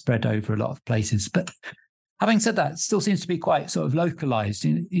spread over a lot of places. But having said that, it still seems to be quite sort of localized.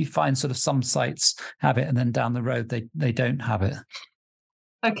 You find sort of some sites have it, and then down the road they don't have it.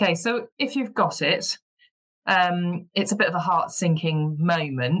 Okay, so if you've got it, it's a bit of a heart-sinking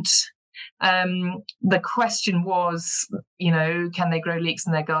moment. The question was, can they grow leeks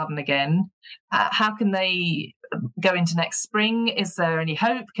in their garden again? How can they go into next spring? Is there any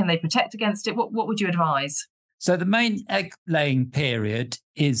hope? Can they protect against it? What would you advise? So the main egg-laying period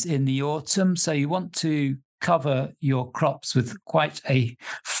is in the autumn, so you want to cover your crops with quite a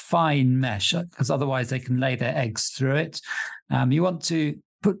fine mesh, because otherwise they can lay their eggs through it. You want to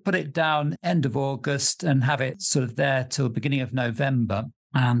put it down end of August and have it sort of there till the beginning of November,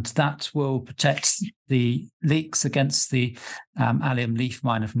 and that will protect the leeks against the allium leaf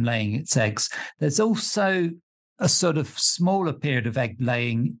miner from laying its eggs. There's also a sort of smaller period of egg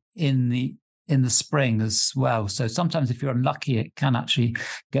laying in the spring as well. So sometimes if you're unlucky, it can actually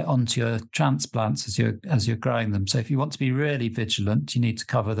get onto your transplants as you're growing them. So if you want to be really vigilant, you need to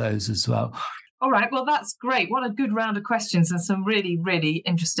cover those as well. All right, well, that's great. What a good round of questions and some really, really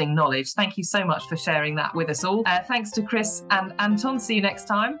interesting knowledge. Thank you so much for sharing that with us all. Thanks to Chris and Anton. See you next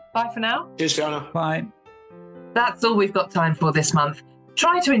time. Bye for now. Cheers, Fiona. Bye. That's all we've got time for this month.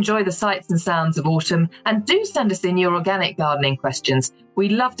 Try to enjoy the sights and sounds of autumn, and do send us in your organic gardening questions.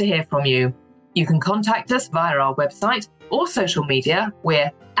 We'd love to hear from you. You can contact us via our website or social media.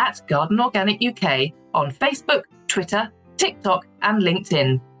 We're at Garden Organic UK on Facebook, Twitter, TikTok and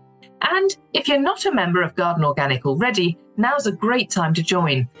LinkedIn. And if you're not a member of Garden Organic already, now's a great time to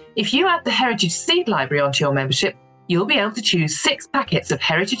join. If you add the Heritage Seed Library onto your membership, you'll be able to choose 6 packets of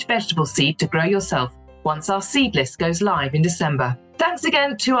heritage vegetable seed to grow yourself once our seed list goes live in December. Thanks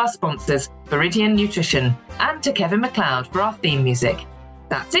again to our sponsors, Viridian Nutrition, and to Kevin MacLeod for our theme music.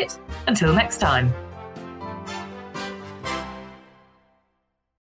 That's it. Until next time.